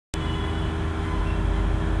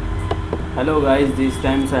Hello guys, this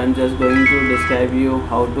time I am just going to describe you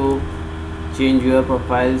how to change your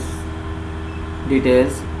profiles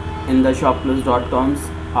details in the shopclues.coms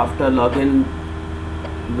after login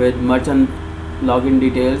with merchant login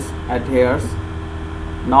details at here.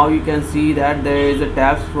 Now you can see that there is a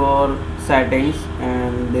tab for settings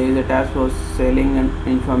and there is a tab for selling and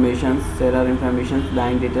information, seller information,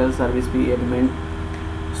 bank details, service fee, element,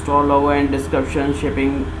 store logo and description,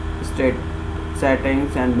 shipping state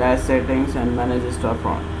settings and batch settings, and manage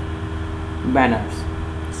storefront banners.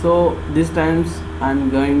 So this times I'm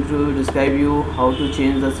going to describe you how to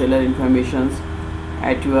change the seller informations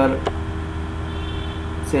at your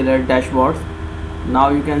seller dashboards. Now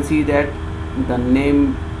you can see that the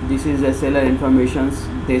name, this is a seller informations,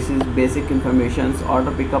 this is basic informations, order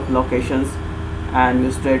pickup locations, and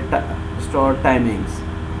your store timings.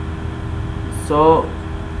 So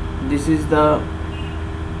this is the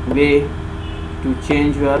way to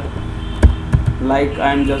change your, like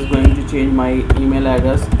I'm just going to change my email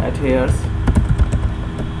address at here.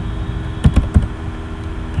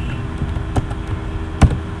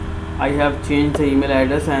 I have changed the email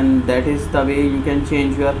address, and that is the way you can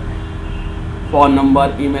change your phone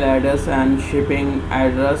number, email address, and shipping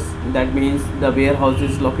address. That means the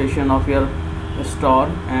warehouse's location of your store,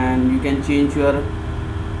 and you can change your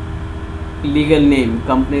legal name,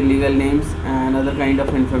 company legal names, and other kind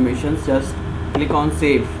of information. Just click on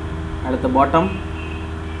save at the bottom.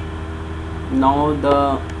 Now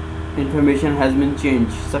the information has been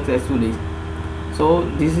changed successfully. So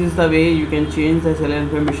this is the way you can change the seller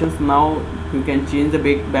information. Now you can change the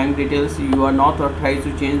bank details. You are not authorized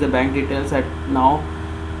to change the bank details at now.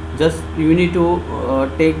 Just you need to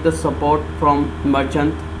take the support from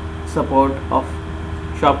merchant support of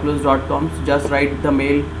shopclues.com. Just write the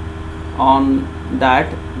mail on that,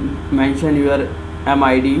 mention your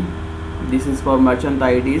MID, this is for merchant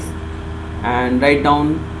IDs, and write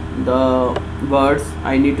down the words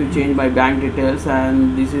I need to change my bank details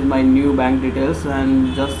and this is my new bank details,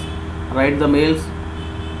 and just write the mails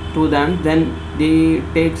to them. Then they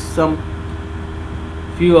take some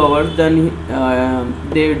few hours, then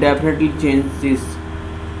they definitely change this.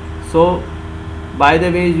 So by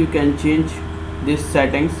the way, you can change these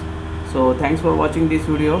settings. So thanks for watching these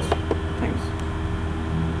videos. Thanks.